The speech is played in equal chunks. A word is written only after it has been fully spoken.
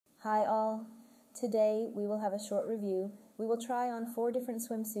Hi all. Today we will have a short review. We will try on 4 different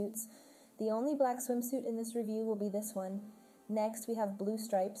swimsuits. The only black swimsuit in this review will be this one. Next we have blue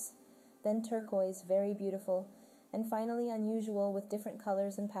stripes, then turquoise, very beautiful, and finally unusual with different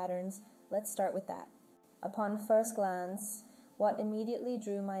colors and patterns. Let's start with that. Upon first glance, what immediately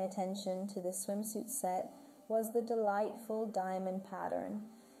drew my attention to this swimsuit set was the delightful diamond pattern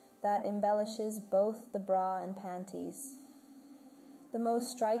that embellishes both the bra and panties. The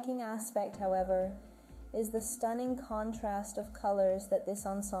most striking aspect, however, is the stunning contrast of colors that this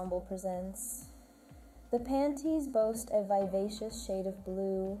ensemble presents. The panties boast a vivacious shade of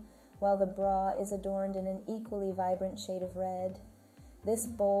blue, while the bra is adorned in an equally vibrant shade of red. This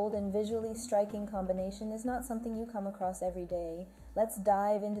bold and visually striking combination is not something you come across every day. Let's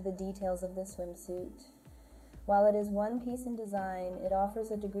dive into the details of this swimsuit. While it is one piece in design, it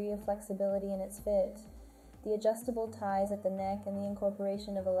offers a degree of flexibility in its fit. The adjustable ties at the neck and the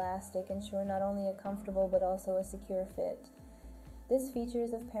incorporation of elastic ensure not only a comfortable but also a secure fit. This feature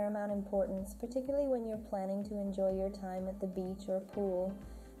is of paramount importance, particularly when you're planning to enjoy your time at the beach or pool.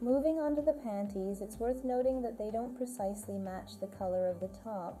 Moving on to the panties, it's worth noting that they don't precisely match the color of the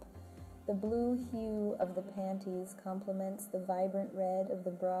top. The blue hue of the panties complements the vibrant red of the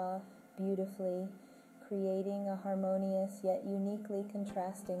bra beautifully, creating a harmonious yet uniquely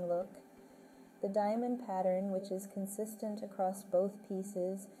contrasting look. The diamond pattern, which is consistent across both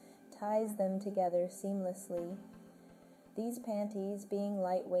pieces, ties them together seamlessly. These panties, being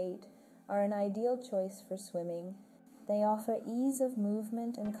lightweight, are an ideal choice for swimming. They offer ease of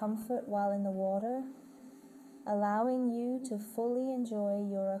movement and comfort while in the water, allowing you to fully enjoy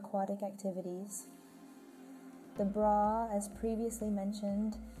your aquatic activities. The bra, as previously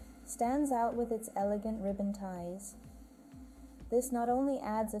mentioned, stands out with its elegant ribbon ties. This not only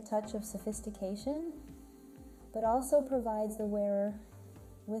adds a touch of sophistication, but also provides the wearer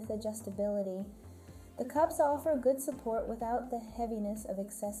with adjustability. The cups offer good support without the heaviness of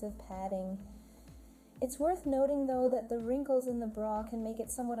excessive padding. It's worth noting, though, that the wrinkles in the bra can make it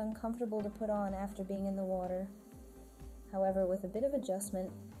somewhat uncomfortable to put on after being in the water. However, with a bit of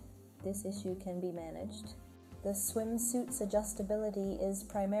adjustment, this issue can be managed. The swimsuit's adjustability is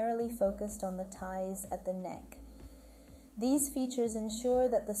primarily focused on the ties at the neck. These features ensure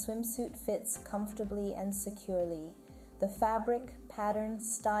that the swimsuit fits comfortably and securely. The fabric, pattern,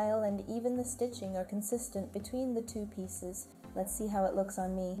 style, and even the stitching are consistent between the two pieces. Let's see how it looks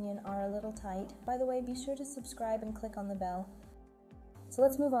on me. Are a little tight. By the way, be sure to subscribe and click on the bell. So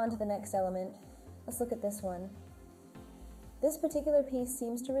let's move on to the next element. Let's look at this one. This particular piece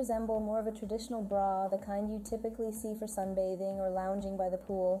seems to resemble more of a traditional bra, the kind you typically see for sunbathing or lounging by the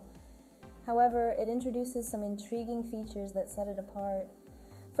pool. However, it introduces some intriguing features that set it apart.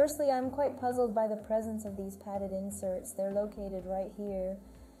 Firstly, I'm quite puzzled by the presence of these padded inserts. They're located right here.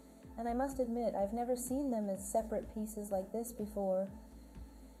 And I must admit, I've never seen them as separate pieces like this before.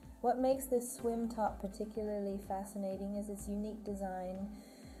 What makes this swim top particularly fascinating is its unique design.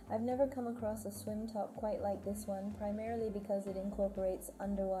 I've never come across a swim top quite like this one, primarily because it incorporates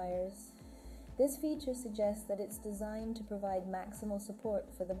underwires. This feature suggests that it's designed to provide maximal support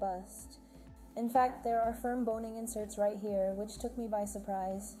for the bust. In fact, there are firm boning inserts right here, which took me by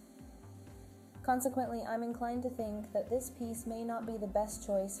surprise. Consequently, I'm inclined to think that this piece may not be the best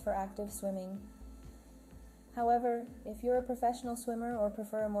choice for active swimming. However, if you're a professional swimmer or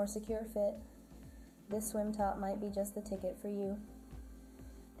prefer a more secure fit, this swim top might be just the ticket for you.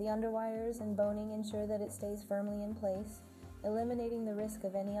 The underwires and boning ensure that it stays firmly in place, eliminating the risk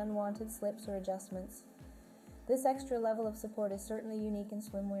of any unwanted slips or adjustments. This extra level of support is certainly unique in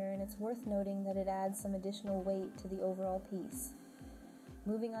swimwear, and it's worth noting that it adds some additional weight to the overall piece.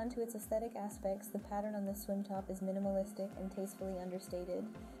 Moving on to its aesthetic aspects, the pattern on this swim top is minimalistic and tastefully understated.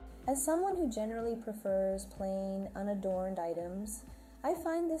 As someone who generally prefers plain, unadorned items, I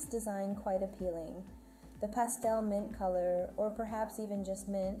find this design quite appealing. The pastel mint color, or perhaps even just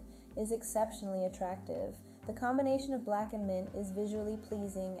mint, is exceptionally attractive. The combination of black and mint is visually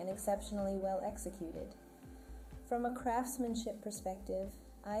pleasing and exceptionally well executed. From a craftsmanship perspective,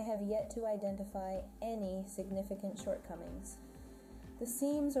 I have yet to identify any significant shortcomings. The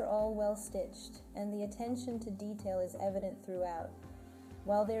seams are all well stitched, and the attention to detail is evident throughout.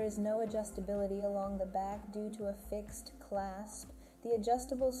 While there is no adjustability along the back due to a fixed clasp, the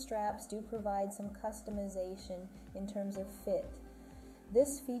adjustable straps do provide some customization in terms of fit.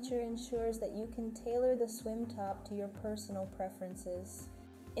 This feature ensures that you can tailor the swim top to your personal preferences.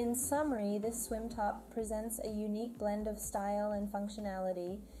 In summary, this swim top presents a unique blend of style and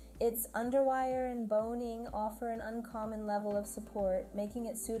functionality. Its underwire and boning offer an uncommon level of support, making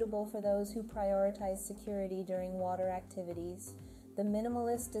it suitable for those who prioritize security during water activities. The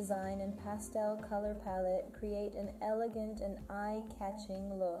minimalist design and pastel color palette create an elegant and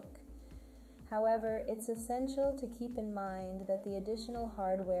eye-catching look. However, it's essential to keep in mind that the additional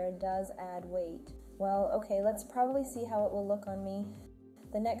hardware does add weight. Well, okay, let's probably see how it will look on me.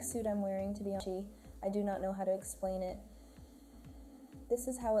 The next suit I'm wearing, to be honest, I do not know how to explain it. This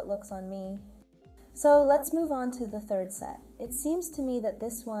is how it looks on me. So let's move on to the third set. It seems to me that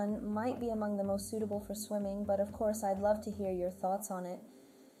this one might be among the most suitable for swimming, but of course I'd love to hear your thoughts on it.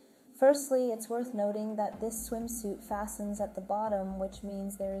 Firstly, it's worth noting that this swimsuit fastens at the bottom, which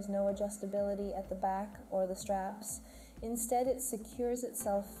means there is no adjustability at the back or the straps. Instead, it secures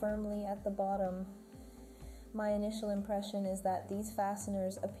itself firmly at the bottom. My initial impression is that these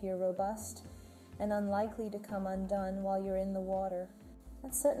fasteners appear robust and unlikely to come undone while you're in the water.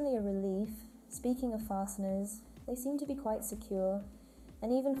 That's certainly a relief. Speaking of fasteners, they seem to be quite secure,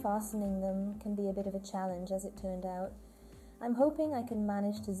 and even fastening them can be a bit of a challenge, as it turned out. I'm hoping I can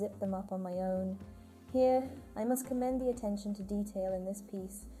manage to zip them up on my own. Here, I must commend the attention to detail in this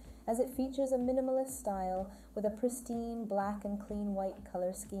piece, as it features a minimalist style with a pristine black and clean white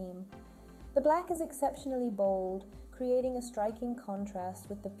color scheme. The black is exceptionally bold, creating a striking contrast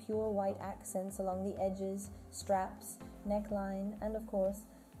with the pure white accents along the edges, straps, neckline, and of course,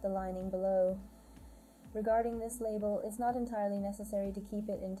 the lining below. Regarding this label, it's not entirely necessary to keep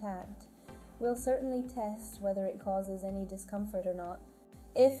it intact. We'll certainly test whether it causes any discomfort or not.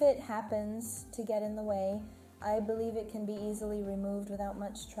 If it happens to get in the way, I believe it can be easily removed without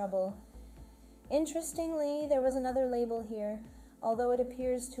much trouble. Interestingly, there was another label here, although it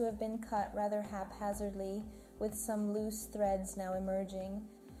appears to have been cut rather haphazardly, with some loose threads now emerging.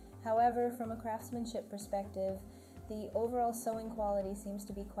 However, from a craftsmanship perspective, the overall sewing quality seems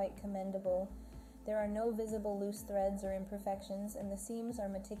to be quite commendable. There are no visible loose threads or imperfections, and the seams are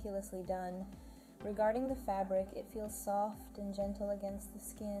meticulously done. Regarding the fabric, it feels soft and gentle against the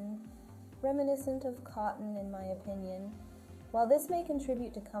skin, reminiscent of cotton in my opinion. While this may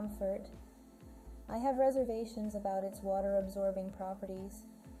contribute to comfort, I have reservations about its water-absorbing properties.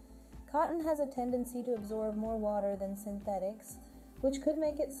 Cotton has a tendency to absorb more water than synthetics, which could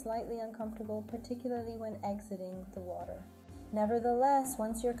make it slightly uncomfortable, particularly when exiting the water. Nevertheless,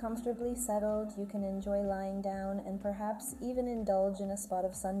 once you're comfortably settled, you can enjoy lying down and perhaps even indulge in a spot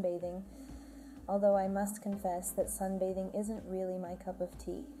of sunbathing, although I must confess that sunbathing isn't really my cup of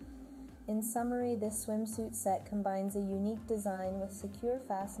tea. In summary, this swimsuit set combines a unique design with secure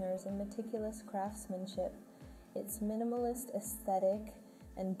fasteners and meticulous craftsmanship. Its minimalist aesthetic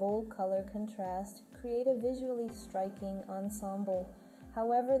and bold color contrast create a visually striking ensemble.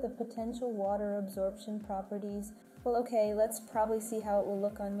 However, the potential water absorption properties, well, okay, let's probably see how it will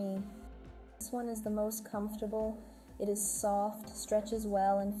look on me. This one is the most comfortable. It is soft, stretches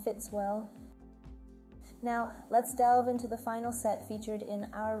well, and fits well. Now, let's delve into the final set featured in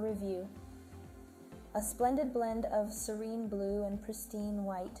our review. A splendid blend of serene blue and pristine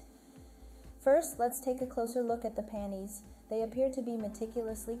white. First, let's take a closer look at the panties. They appear to be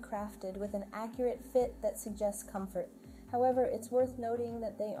meticulously crafted with an accurate fit that suggests comfort. However, it's worth noting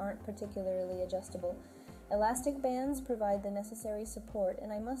that they aren't particularly adjustable. Elastic bands provide the necessary support,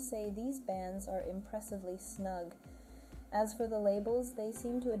 and I must say these bands are impressively snug. As for the labels, they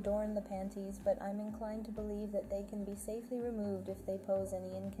seem to adorn the panties, but I'm inclined to believe that they can be safely removed if they pose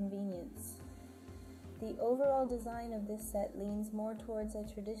any inconvenience. The overall design of this set leans more towards a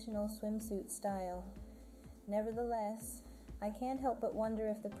traditional swimsuit style. Nevertheless, I can't help but wonder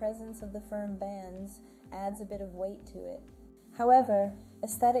if the presence of the firm bands adds a bit of weight to it. However,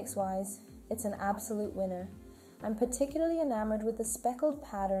 aesthetics-wise, it's an absolute winner. I'm particularly enamored with the speckled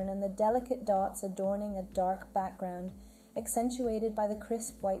pattern and the delicate dots adorning a dark background, accentuated by the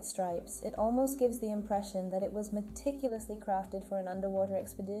crisp white stripes. It almost gives the impression that it was meticulously crafted for an underwater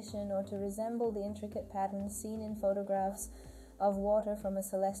expedition or to resemble the intricate patterns seen in photographs of water from a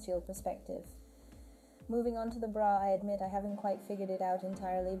celestial perspective. Moving on to the bra, I admit I haven't quite figured it out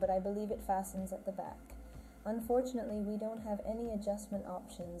entirely, but I believe it fastens at the back. Unfortunately, we don't have any adjustment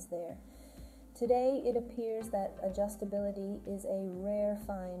options there. Today, it appears that adjustability is a rare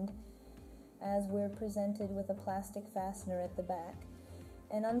find, as we're presented with a plastic fastener at the back,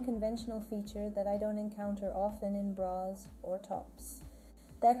 an unconventional feature that I don't encounter often in bras or tops.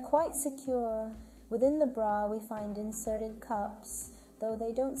 They're quite secure. Within the bra, we find inserted cups, though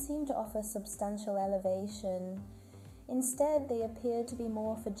they don't seem to offer substantial elevation. Instead, they appear to be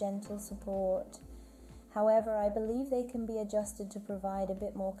more for gentle support. However, I believe they can be adjusted to provide a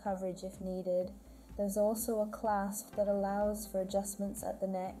bit more coverage if needed. There's also a clasp that allows for adjustments at the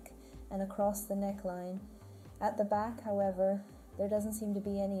neck and across the neckline. At the back, however, there doesn't seem to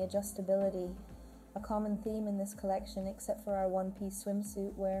be any adjustability. a common theme in this collection, except for our one-piece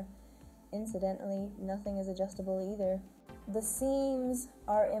swimsuit where, incidentally, nothing is adjustable either. The seams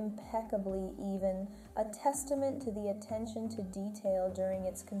are impeccably even, a testament to the attention to detail during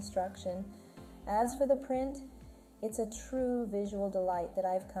its construction. As for the print, it's a true visual delight that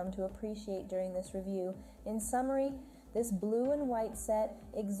I've come to appreciate during this review. In summary, this blue and white set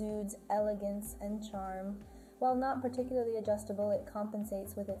exudes elegance and charm. While not particularly adjustable, it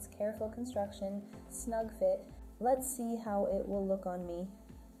compensates with its careful construction, snug fit. Let's see how it will look on me.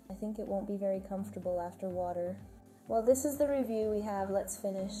 I think it won't be very comfortable after water. Well, this is the review we have. Let's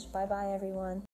finish. Bye-bye, everyone.